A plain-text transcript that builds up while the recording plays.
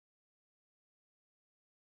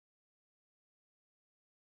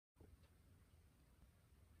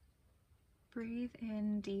Breathe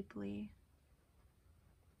in deeply.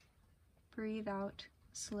 Breathe out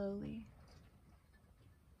slowly.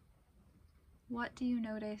 What do you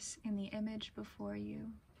notice in the image before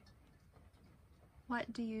you?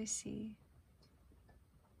 What do you see?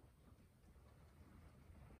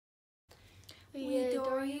 We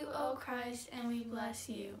adore you, O Christ, and we bless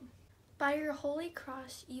you. By your holy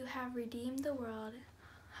cross, you have redeemed the world.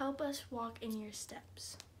 Help us walk in your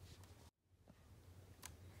steps.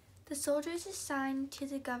 The soldiers assigned to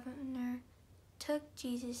the governor took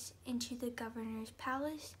Jesus into the governor's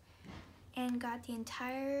palace and got the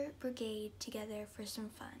entire brigade together for some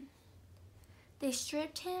fun. They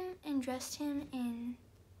stripped him and dressed him in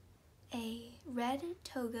a red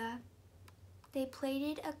toga. They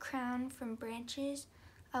plaited a crown from branches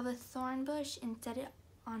of a thorn bush and set it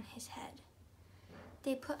on his head.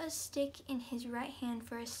 They put a stick in his right hand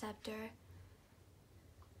for a scepter.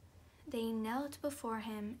 They knelt before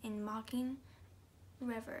him in mocking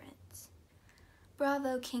reverence.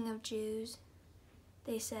 "Bravo, King of Jews,"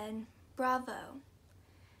 they said. "Bravo."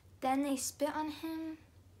 Then they spit on him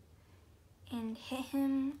and hit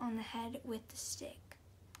him on the head with the stick.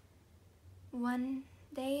 When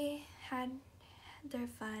they had their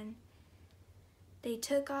fun, they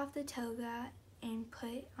took off the toga and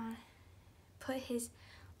put his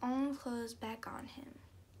own clothes back on him.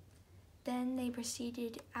 Then they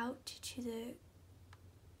proceeded out to the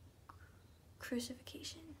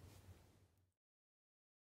crucifixion.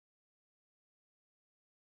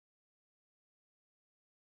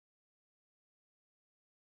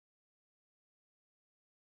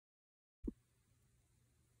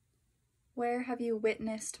 Where have you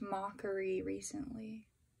witnessed mockery recently?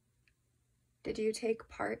 Did you take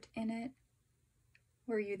part in it?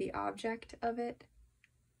 Were you the object of it?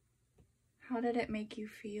 How did it make you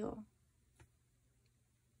feel?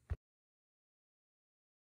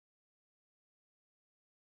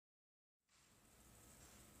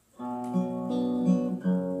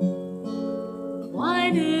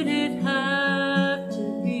 Why did it have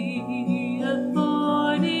to be a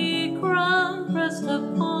thorny crown pressed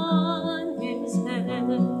upon his head?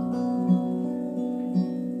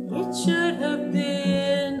 It should have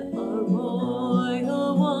been a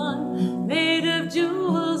royal one, made of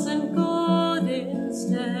jewels and gold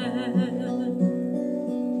instead.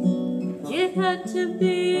 It had to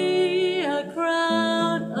be a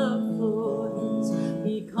crown of thorns,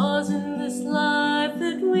 because in this life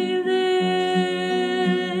that we live,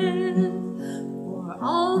 for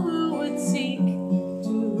all who would seek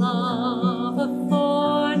to love, a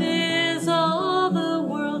thorn is all the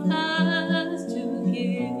world has to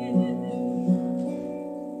give.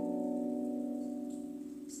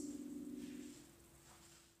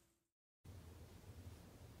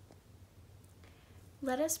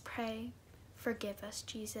 Let us pray. Forgive us,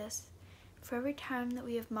 Jesus, for every time that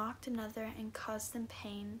we have mocked another and caused them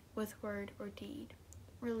pain with word or deed.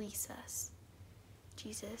 Release us,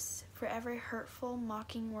 Jesus, for every hurtful,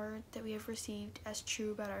 mocking word that we have received as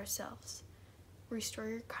true about ourselves. Restore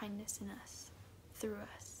your kindness in us, through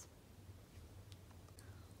us.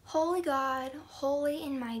 Holy God, holy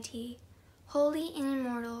and mighty, holy and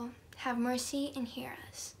immortal, have mercy and hear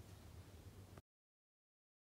us.